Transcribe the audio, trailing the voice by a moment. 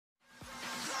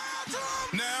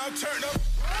now turn up.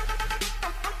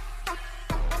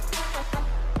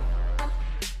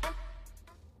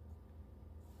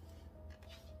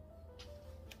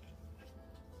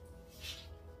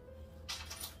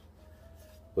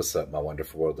 What's up, my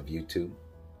wonderful world of YouTube?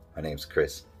 My name's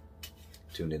Chris,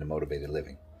 tuned into Motivated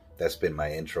Living. That's been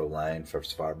my intro line for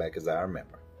as far back as I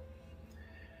remember.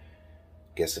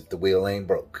 Guess if the wheel ain't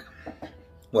broke.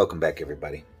 Welcome back,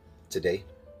 everybody. Today,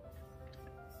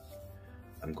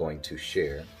 I'm going to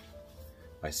share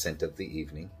my scent of the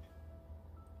evening.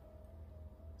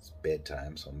 It's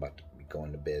bedtime, so I'm about to be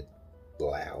going to bed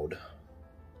loud.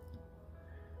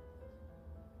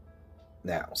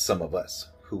 Now, some of us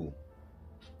who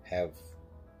have,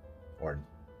 or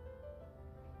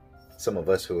some of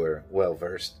us who are well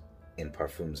versed in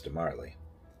Parfums de Marly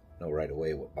know right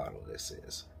away what bottle this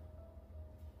is.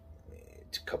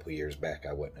 A couple years back,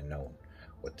 I wouldn't have known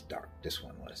what the dark this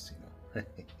one was, you know.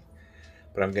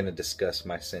 But I'm going to discuss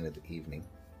my scent of the evening.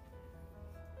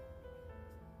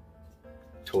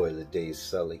 Toy of the Day's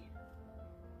Sully.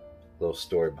 Little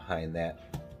story behind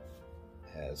that.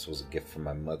 This was a gift from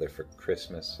my mother for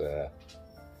Christmas.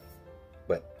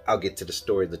 But I'll get to the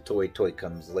story. The toy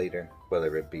comes later,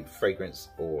 whether it be fragrance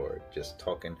or just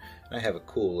talking. And I have a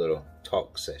cool little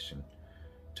talk session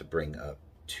to bring up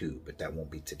too, but that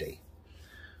won't be today.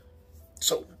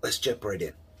 So let's jump right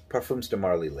in. Parfums de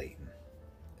Marly Layton.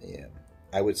 Yeah,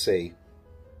 I would say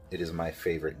it is my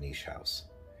favorite niche house.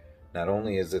 Not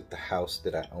only is it the house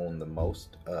that I own the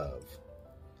most of,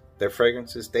 their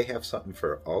fragrances, they have something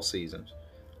for all seasons,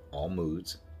 all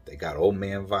moods. They got old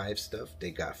man vibe stuff.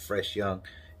 They got fresh, young,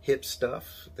 hip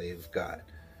stuff. They've got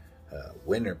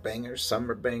winter bangers,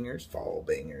 summer bangers, fall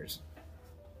bangers.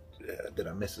 Did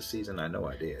I miss a season? I know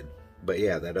I did. But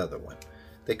yeah, that other one.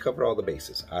 They cover all the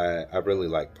bases. I really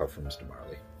like Parfums de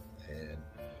Marly.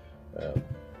 And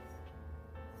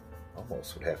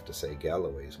almost would have to say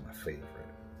Galloway is my favorite.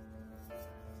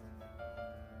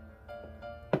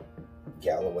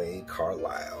 Galloway,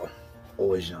 Carlisle,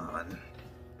 Oijan,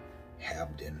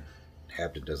 Habden.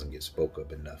 Habden doesn't get spoke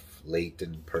of enough.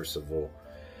 Layton, Percival,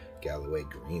 Galloway,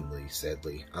 Greenlee,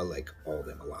 Sedley. I like all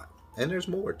them a lot. And there's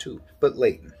more too. But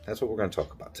Layton, that's what we're going to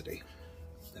talk about today.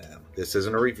 This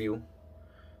isn't a review.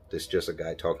 This is just a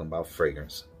guy talking about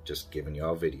fragrance. Just giving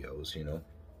y'all videos, you know.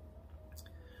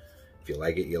 If you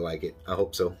like it, you like it. I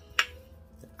hope so.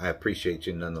 I appreciate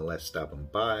you nonetheless stopping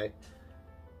by.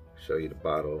 Show you the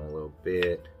bottle a little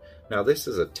bit. Now this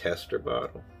is a tester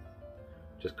bottle.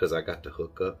 Just because I got the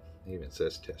hook up. It even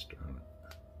says tester on it.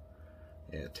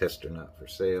 Yeah, tester not for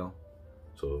sale.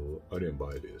 So I didn't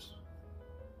buy this.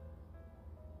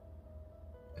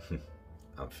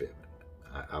 I'm fibbing.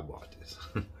 I bought this.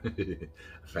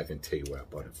 I can tell you where I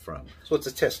bought it from. So it's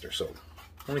a tester. So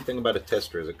only thing about a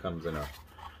tester is it comes in a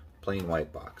plain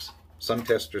white box. Some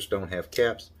testers don't have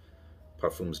caps.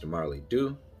 Parfums de Marly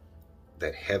do.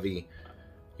 That heavy,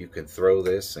 you can throw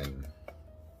this and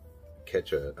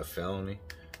catch a felony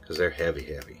because they're heavy.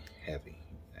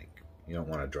 Like, you don't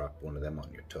want to drop one of them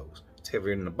on your toes. It's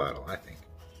heavier than the bottle, I think.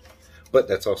 But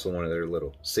that's also one of their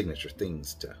little signature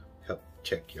things to help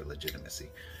check your legitimacy.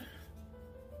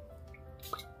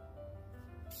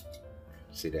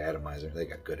 See the atomizer? They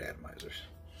got good atomizers.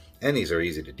 And these are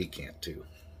easy to decant too.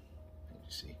 You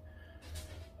see.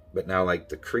 But now, like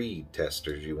the Creed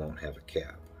testers, you won't have a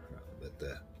cap. But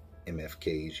the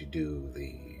MFKs, you do.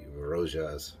 The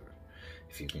Rojas,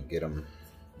 if you can get them,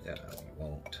 you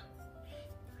won't.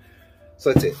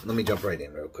 So that's it. Let me jump right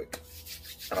in real quick.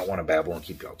 I don't want to babble and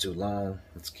keep y'all too long.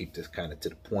 Let's keep this kind of to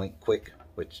the point quick,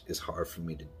 which is hard for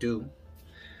me to do.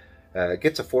 It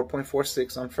gets a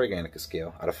 4.46 on Fragrantica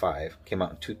scale out of 5. Came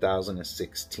out in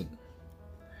 2016.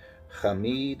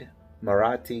 Hamid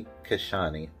Marathi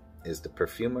Kashani is the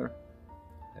perfumer.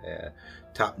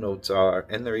 Top notes are,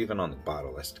 and they're even on the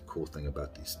bottle. That's the cool thing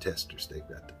about these testers. They've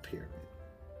got the pyramid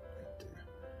right there.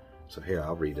 So here,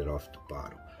 I'll read it off the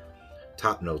bottle.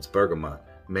 Top notes: bergamot,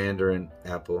 mandarin,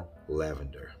 apple,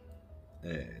 lavender.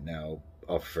 Now,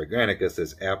 off Fragrantica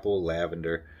says apple,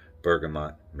 lavender,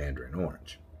 bergamot, mandarin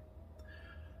orange.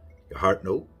 Your heart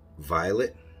note: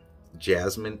 violet,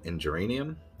 jasmine, and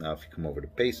geranium. Now, if you come over to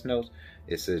base notes,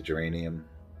 it says geranium,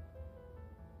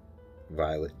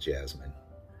 violet, jasmine.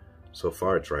 So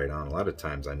far, it's right on. A lot of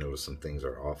times, I notice some things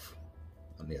are off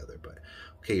on the other. But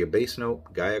okay, your base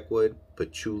note: guaiac wood,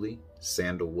 patchouli,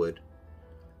 sandalwood,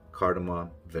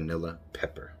 cardamom, vanilla,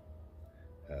 pepper.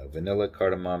 Vanilla,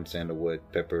 cardamom, sandalwood,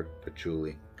 pepper,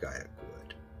 patchouli, guaiac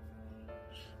wood.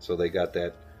 So they got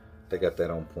that. They got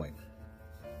that on point.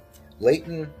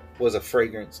 Layton was a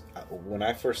fragrance. When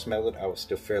I first smelled it, I was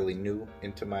still fairly new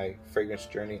into my fragrance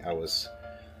journey. I was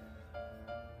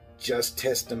just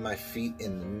testing my feet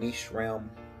in the niche realm.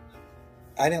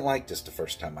 I didn't like this the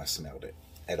first time I smelled it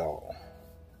at all.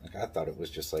 Like, I thought it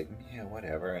was just like, yeah,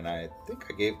 whatever. And I think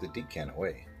I gave the decant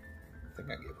away. I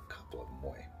think I gave a couple of them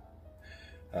away.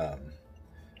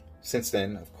 Since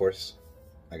then, of course,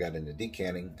 I got into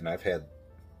decanting, and I've had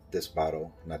this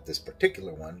bottle, not this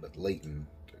particular one, but Layton,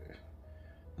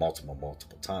 multiple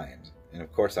times. And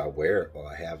of course, I'll wear it while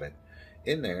I have it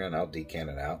in there, and I'll decant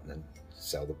it out and then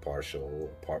sell the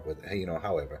partial part with it, you know,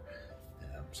 however.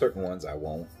 Certain ones I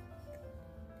won't,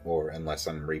 or unless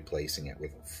I'm replacing it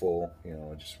with a full, you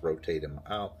know, just rotate them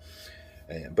out.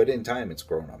 But in time, it's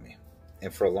grown on me.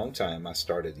 And for a long time, I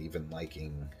started even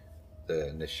liking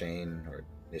the Nishane, or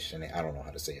Nishane, I don't know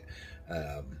how to say it,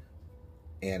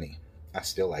 Annie. I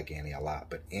still like Annie a lot,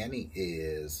 but Annie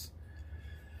is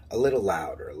a little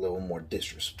louder, a little more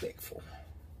disrespectful.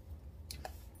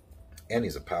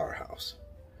 Annie's a powerhouse.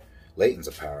 Layton's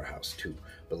a powerhouse too,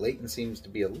 but Layton seems to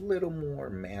be a little more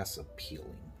mass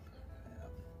appealing.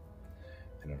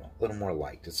 I don't know, a little more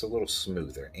liked. It's a little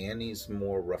smoother. Annie's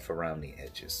more rough around the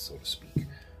edges, so to speak,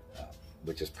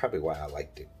 which is probably why I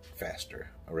liked it faster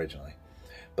originally.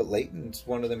 But Layton's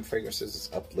one of them fragrances. It's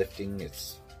uplifting.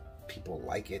 It's, people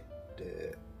like it.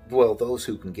 Well, those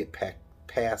who can get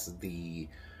past the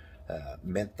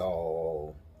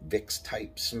menthol Vicks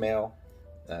type smell.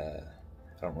 I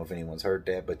don't know if anyone's heard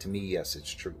that, but to me, yes,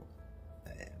 it's true.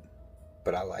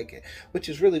 But I like it, which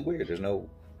is really weird. There's no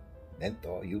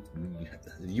menthol,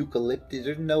 eucalyptus,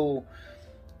 there's no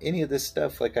any of this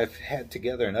stuff like I've had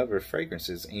together in other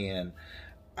fragrances, and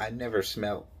I never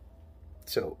smelled.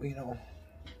 So, you know,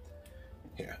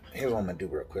 here's what I'm gonna do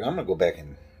real quick. I'm gonna go back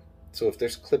and, so if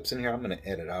there's clips in here, I'm gonna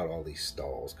edit out all these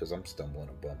stalls because I'm stumbling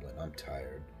and bumbling. I'm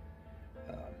tired.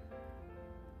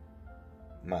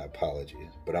 My apologies,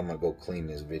 but I'm gonna go clean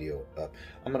this video up.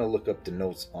 I'm gonna look up the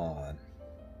notes on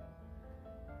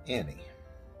Annie,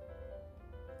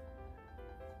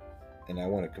 and I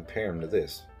want to compare them to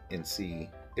this and see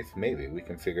if maybe we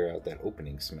can figure out that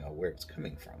opening smell, where it's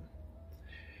coming from.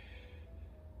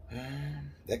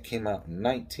 That came out in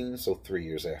 19, so 3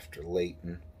 years after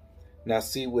Layton. Now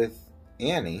see, with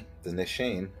Annie, the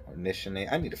Nishane, or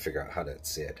Nishane, I need to figure out how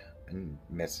that's said. And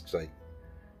message like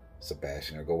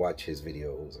Sebastian, or go watch his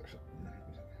videos or something.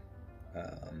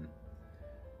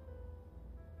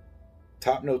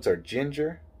 Top notes are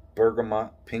ginger,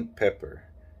 bergamot, pink pepper,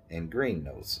 and green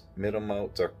notes. Middle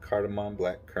notes are cardamom,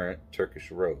 blackcurrant,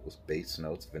 Turkish rose. Base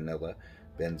notes, vanilla,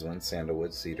 benzoin,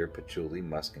 sandalwood, cedar, patchouli,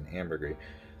 musk, and ambergris.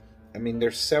 I mean,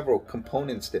 there's several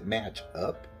components that match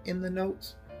up in the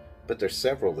notes, but there's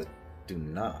several that do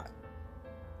not.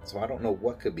 So I don't know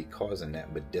what could be causing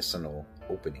that medicinal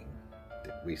opening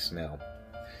that we smell.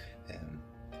 And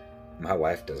my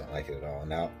wife doesn't like it at all.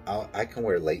 Now, I can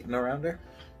wear Layton around her.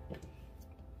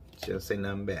 She doesn't say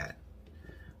nothing bad.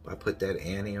 If I put that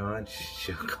Annie on,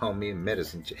 she'll call me a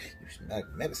medicine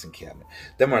medicine cabinet.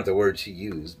 Them aren't the words she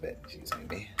used, but she's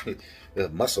like me. The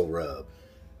muscle rub.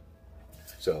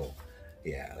 So,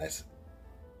 yeah, that's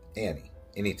Annie.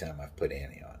 Anytime I've put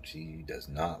Annie on, she does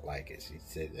not like it. She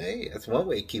said, hey, that's one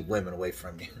way to keep women away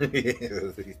from you.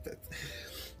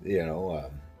 You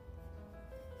know,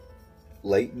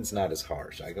 Layton's not as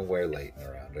harsh. I can wear Layton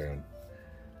around her, and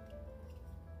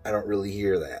I don't really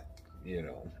hear that. You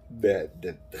know, that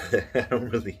I don't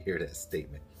really hear that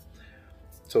statement.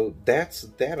 So that's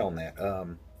that on that.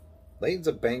 Layton's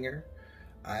a banger.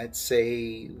 I'd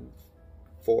say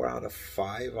 4 out of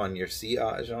 5 on your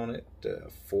sillage on it.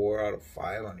 4 out of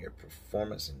 5 on your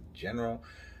performance in general.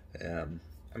 I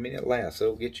mean, it lasts.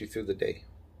 It'll get you through the day.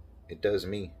 It does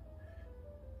me.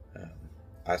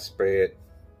 I spray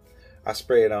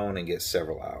it on and get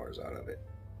several hours out of it,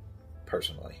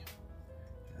 personally.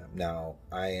 Now,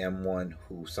 I am one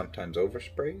who sometimes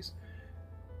oversprays.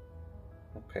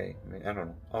 Okay, I mean, I don't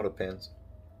know. All depends.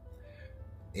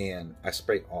 And I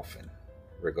spray often,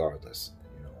 regardless.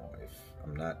 You know, if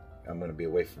I'm going to be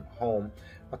away from home,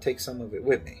 I'll take some of it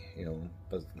with me. You know,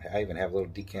 but I even have little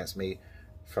decants made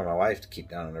for my wife to keep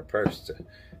down in her purse. To,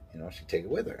 you know, she take it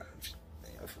with her.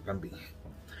 If I'm gonna be.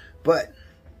 But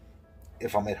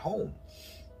if I'm at home,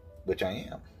 which I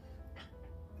am,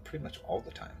 pretty much all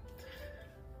the time,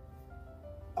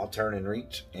 I'll turn and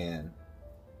reach and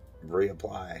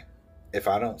reapply if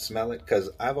I don't smell it, because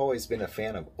I've always been a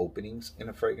fan of openings in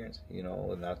a fragrance, you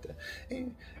know, and not the,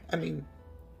 I mean,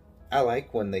 I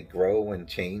like when they grow and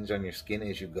change on your skin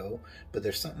as you go, but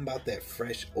there's something about that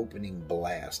fresh opening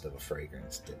blast of a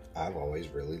fragrance that I've always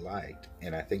really liked.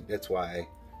 And I think that's why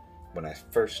when I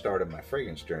first started my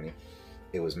fragrance journey,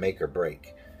 it was make or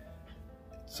break.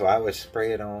 So I would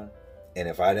spray it on, And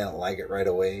if I didn't like it right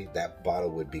away, that bottle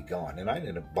would be gone. And I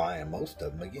ended up buying most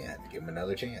of them again to give them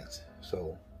another chance.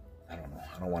 So, I don't know.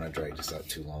 I don't want to drag this out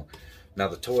too long. Now,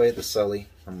 the toy, the Sully,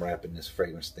 I'm wrapping this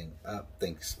fragrance thing up.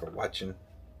 Thanks for watching.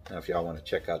 Now, if y'all want to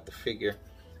check out the figure,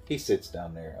 he sits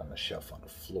down there on the shelf on the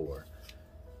floor.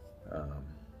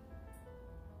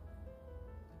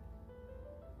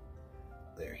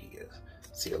 There he is.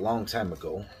 See, a long time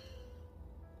ago,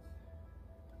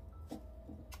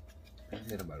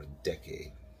 in about a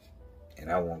decade,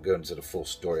 and I won't go into the full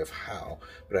story of how,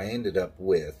 but I ended up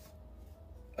with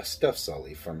a stuffed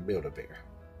Sully from Build-A-Bear.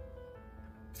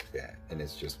 Yeah, and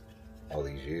it's just all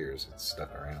these years it's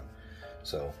stuck around.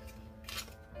 So,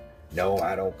 no,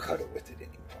 I don't cuddle with it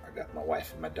anymore. I got my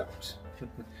wife and my dogs.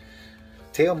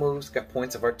 Tail moves, got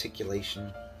points of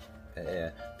articulation.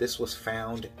 This was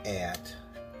found at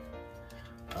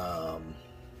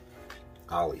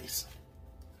Ollie's.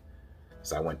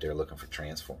 So I went there looking for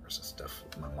Transformers and stuff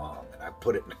with my mom, and I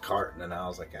put it in the cart, and then I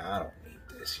was like, I don't need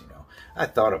this, you know. I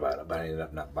thought about it, but I ended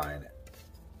up not buying it.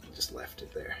 I just left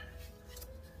it there.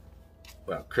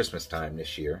 Well, Christmas time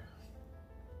this year,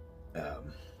 yeah,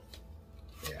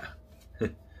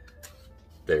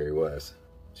 there he was.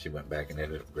 She went back and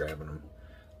ended up grabbing him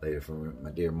later from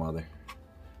my dear mother.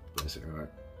 Bless her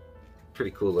heart.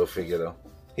 Pretty cool little figure, though.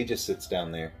 He just sits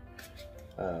down there.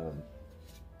 I'm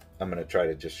going to try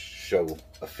to just show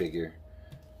a figure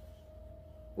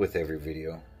with every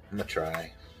video. I'm going to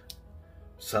try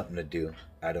something to do.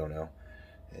 I don't know.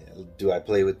 Do I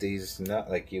play with these? Not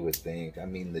like you would think. I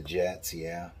mean, the jets,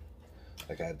 yeah.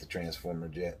 Like I have the Transformer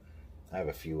jet. I have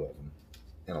a few of them.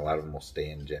 And a lot of them will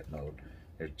stay in jet mode.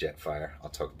 There's Jetfire. I'll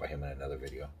talk about him in another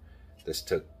video.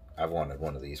 I've wanted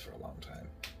one of these for a long time.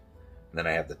 And then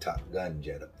I have the Top Gun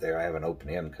jet up there. I haven't opened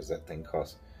him because that thing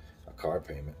costs a car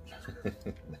payment.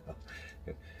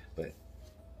 No. But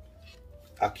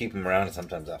I'll keep him around, and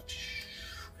sometimes I'll...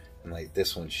 And like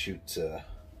this one shoots... I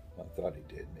thought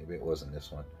he did. Maybe it wasn't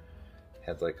this one.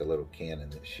 Had like a little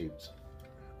cannon that shoots.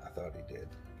 I thought he did.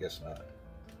 Guess not.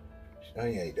 Oh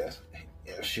yeah, he does.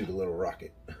 Yeah, shoot a little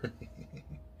rocket.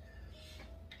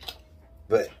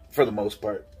 But for the most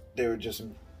part, they were just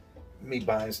me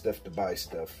buying stuff to buy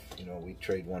stuff. You know, we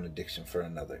trade one addiction for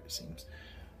another, it seems.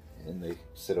 And they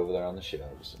sit over there on the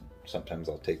shelves. And sometimes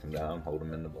I'll take them down, hold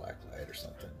them in the black light or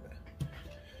something.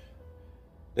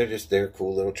 But they're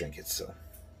cool little trinkets. So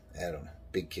I don't know.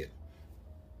 Big kid.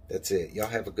 That's it. Y'all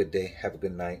have a good day. Have a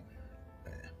good night.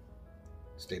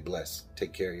 Stay blessed.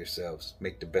 Take care of yourselves.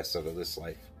 Make the best out of this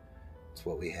life. It's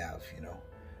what we have, you know.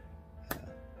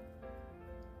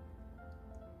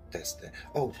 That's that.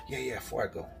 Oh, yeah, before I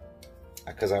go.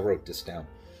 Because I wrote this down.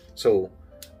 So,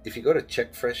 if you go to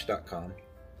checkfresh.com,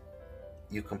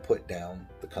 you can put down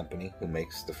the company who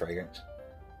makes the fragrance.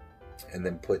 And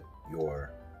then put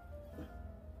your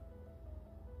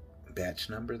batch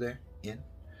number there in.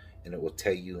 And it will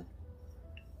tell you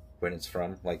when it's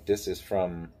from. Like this is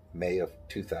from May of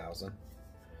 2000.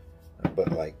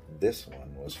 But like this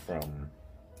one was from,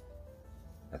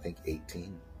 I think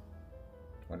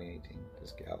 2018,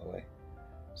 this Galloway.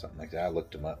 Something like that. I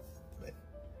looked them up. But it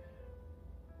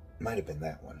might have been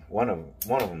that one. One of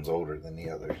them's older than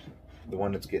the others. The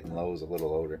one that's getting low is a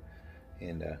little older.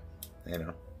 And, you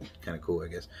know, kind of cool, I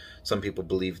guess. Some people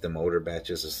believe them older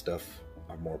batches of stuff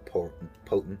are more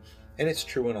potent. And it's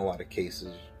true in a lot of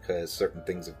cases because certain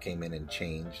things have came in and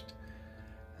changed.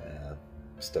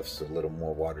 Stuff's a little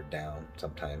more watered down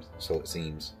sometimes, so it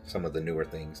seems, some of the newer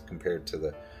things compared to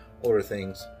the older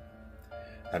things.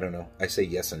 I don't know. I say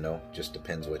yes and no. Just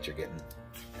depends what you're getting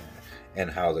and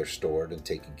how they're stored and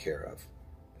taken care of.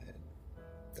 And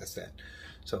that's that.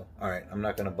 So, all right. I'm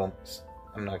not going to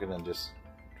just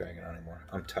drag it on anymore.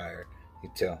 I'm tired. You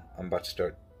can tell. I'm about to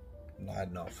start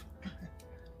nodding off.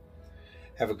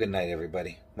 Have a good night,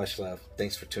 everybody. Much love.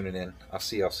 Thanks for tuning in. I'll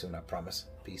see y'all soon, I promise.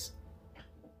 Peace.